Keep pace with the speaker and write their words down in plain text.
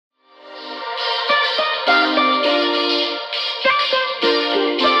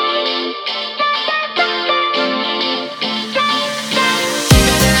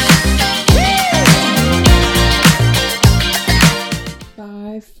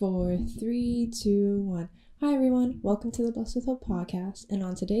4, 3, 2, 1. Hi everyone, welcome to the Blessed with Hope podcast, and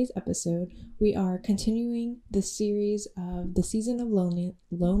on today's episode, we are continuing the series of the season of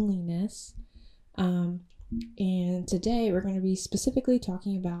loneliness, and today we're going to be specifically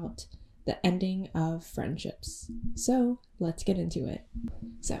talking about the ending of friendships. So, let's get into it.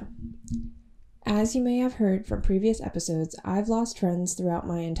 So, as you may have heard from previous episodes, I've lost friends throughout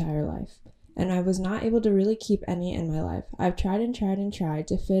my entire life. And I was not able to really keep any in my life. I've tried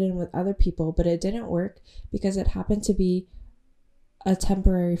to fit in with other people, but it didn't work because it happened to be a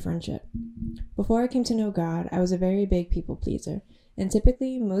temporary friendship. Before I came to know God, I was a very big people pleaser, and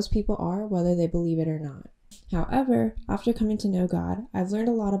typically most people are, whether they believe it or not. However, after coming to know God, I've learned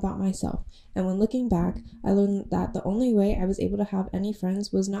a lot about myself, and when looking back, I learned that the only way I was able to have any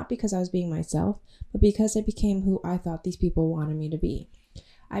friends was not because I was being myself, but because I became who I thought these people wanted me to be.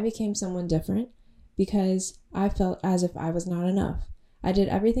 I became someone different because I felt as if I was not enough. I did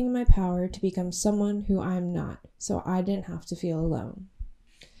everything in my power to become someone who I'm not, so I didn't have to feel alone.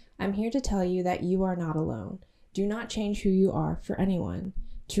 I'm here to tell you that you are not alone. Do not change who you are for anyone.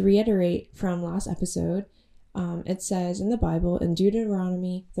 To reiterate from last episode, it says in the Bible in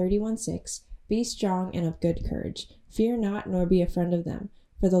Deuteronomy 31:6, "Be strong and of good courage. Fear not, nor be a friend of them.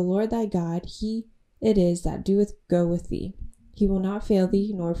 For the Lord thy God, he it is that doeth go with thee. He will not fail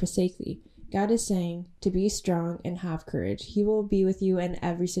thee nor forsake thee." God is saying to be strong and have courage. He will be with you in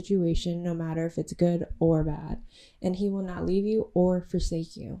every situation, no matter if it's good or bad, and he will not leave you or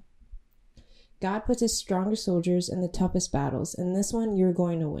forsake you. God puts his strongest soldiers in the toughest battles, and this one you're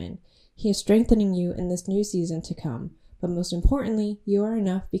going to win. He is strengthening you in this new season to come, but most importantly, you are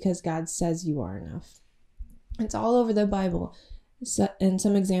enough because God says you are enough. It's all over the Bible, and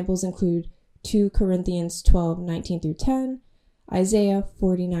some examples include 2 Corinthians 12:19 through 10, Isaiah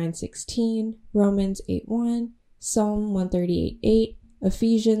 49:16, Romans 8:1, Psalm 138:8,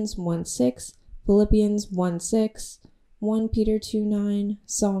 Ephesians 1:6, Philippians 1:6, 1 Peter 2:9,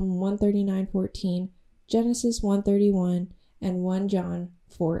 Psalm 139:14, Genesis 1:31, and 1 John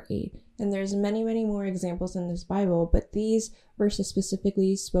 4:8. And there's many, many more examples in this Bible, but these verses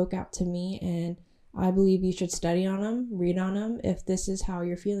specifically spoke out to me, and I believe you should study on them, read on them, if this is how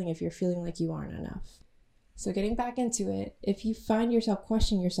you're feeling, if you're feeling like you aren't enough. So getting back into it, if you find yourself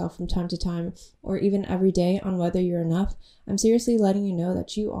questioning yourself from time to time, or even every day on whether you're enough, I'm seriously letting you know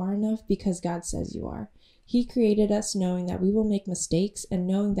that you are enough because God says you are. He created us knowing that we will make mistakes and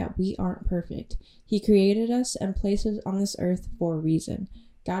knowing that we aren't perfect. He created us and placed us on this earth for a reason.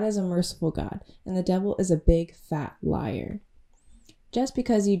 God is a merciful God, and the devil is a big, fat liar. Just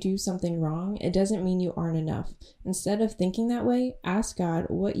because you do something wrong, it doesn't mean you aren't enough. Instead of thinking that way, ask God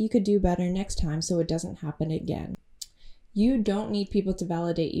what you could do better next time so it doesn't happen again. You don't need people to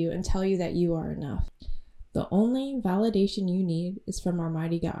validate you and tell you that you are enough. The only validation you need is from our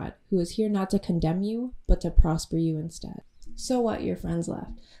mighty God, who is here not to condemn you, but to prosper you instead. So what, your friends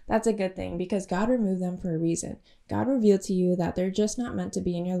left? That's a good thing because God removed them for a reason. God revealed to you that they're just not meant to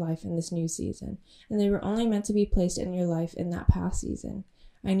be in your life in this new season, and they were only meant to be placed in your life in that past season.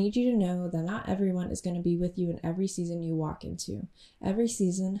 I need you to know that not everyone is going to be with you in every season you walk into. Every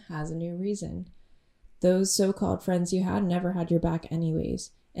season has a new reason. Those so-called friends you had never had your back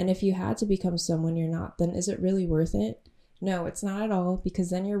anyways, and if you had to become someone you're not, then is it really worth it? No, it's not at all, because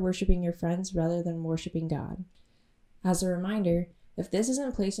then you're worshiping your friends rather than worshiping God. As a reminder, if this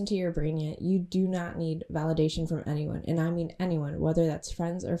isn't placed into your brain yet, you do not need validation from anyone, and I mean anyone, whether that's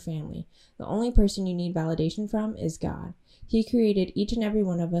friends or family. The only person you need validation from is God. He created each and every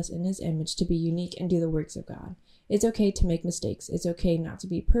one of us in his image to be unique and do the works of God. It's okay to make mistakes. It's okay not to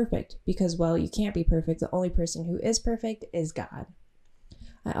be perfect, because, well, you can't be perfect. The only person who is perfect is God.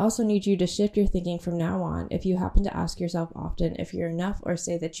 I also need you to shift your thinking from now on if you happen to ask yourself often if you're enough or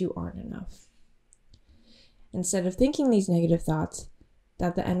say that you aren't enough. Instead of thinking these negative thoughts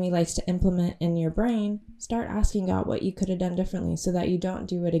that the enemy likes to implement in your brain, start asking God what you could have done differently so that you don't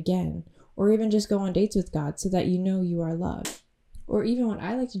do it again. Or even just go on dates with God so that you know you are loved. Or even what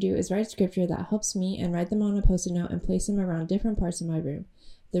I like to do is write scripture that helps me and write them on a post-it note and place them around different parts of my room.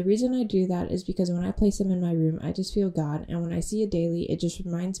 The reason I do that is because when I place them in my room, I just feel God, and when I see it daily, it just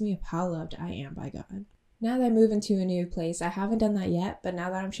reminds me of how loved I am by God. Now that I move into a new place, I haven't done that yet, but now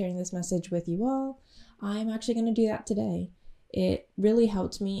that I'm sharing this message with you all, I'm actually going to do that today. It really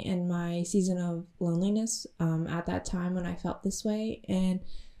helped me in my season of loneliness at that time when I felt this way, and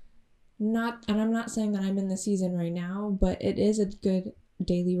I'm not saying that I'm in the season right now, but it is a good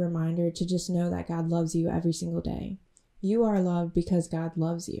daily reminder to just know that God loves you every single day. You are loved because God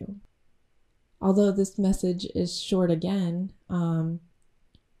loves you. Although this message is short again, I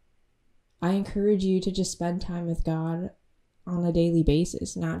encourage you to just spend time with God on a daily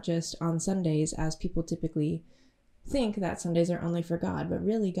basis, not just on Sundays, as people typically think that Sundays are only for God, but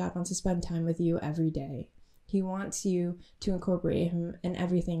really God wants to spend time with you every day. He wants you to incorporate him in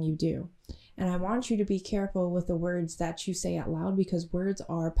everything you do. And I want you to be careful with the words that you say out loud, because words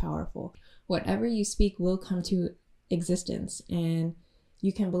are powerful. Whatever you speak will come to existence, and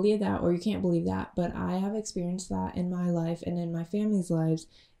you can believe that or you can't believe that, but I have experienced that in my life and in my family's lives,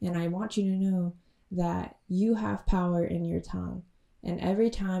 and I want you to know that you have power in your tongue. And every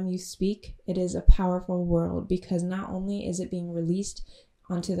time you speak, it is a powerful world, because not only is it being released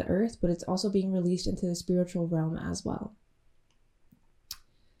onto the earth, but it's also being released into the spiritual realm as well.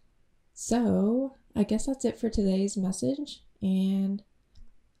 So I guess that's it for today's message. And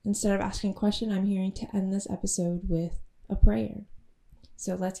instead of asking a question, I'm here to end this episode with a prayer.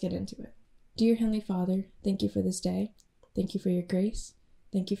 So let's get into it. Dear Heavenly Father, thank you for this day. Thank you for your grace.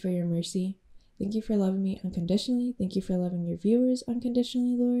 Thank you for your mercy. Thank you for loving me unconditionally. Thank you for loving your viewers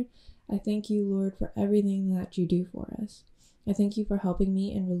unconditionally, Lord. I thank you, Lord, for everything that you do for us. I thank you for helping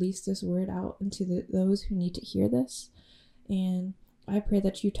me and release this word out into those who need to hear this. And I pray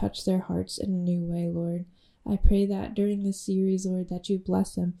that you touch their hearts in a new way, Lord. I pray that during this series, Lord, that you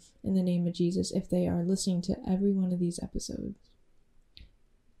bless them in the name of Jesus if they are listening to every one of these episodes.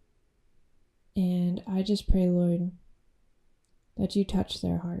 And I just pray, Lord, that you touch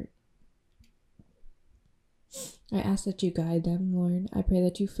their heart. I ask that you guide them, Lord. I pray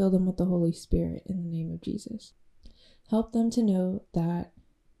that you fill them with the Holy Spirit in the name of Jesus. Help them to know that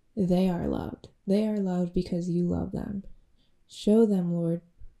they are loved. They are loved because you love them. Show them, Lord,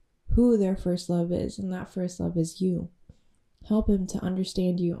 who their first love is, and that first love is you. Help them to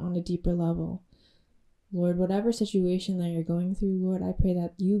understand you on a deeper level. Lord, whatever situation that you're going through, Lord, I pray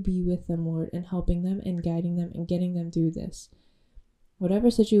that you be with them, Lord, and helping them and guiding them and getting them through this. Whatever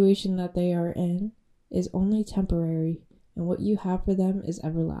situation that they are in is only temporary, and what you have for them is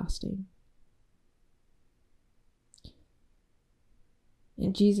everlasting.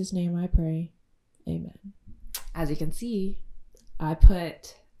 In Jesus' name I pray. Amen. As you can see, I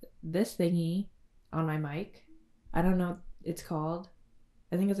put this thingy on my mic. I don't know what it's called.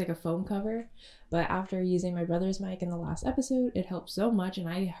 I think it's like a foam cover, but after using my brother's mic in the last episode, it helped so much, and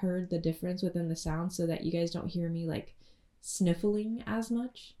I heard the difference within the sound so that you guys don't hear me like sniffling as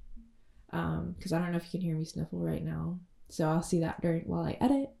much. Because I don't know if you can hear me sniffle right now, so I'll see that while I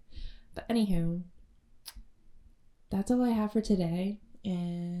edit. But anywho, that's all I have for today,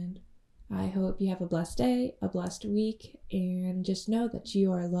 and I hope you have a blessed day, a blessed week, and just know that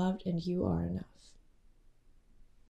you are loved and you are enough.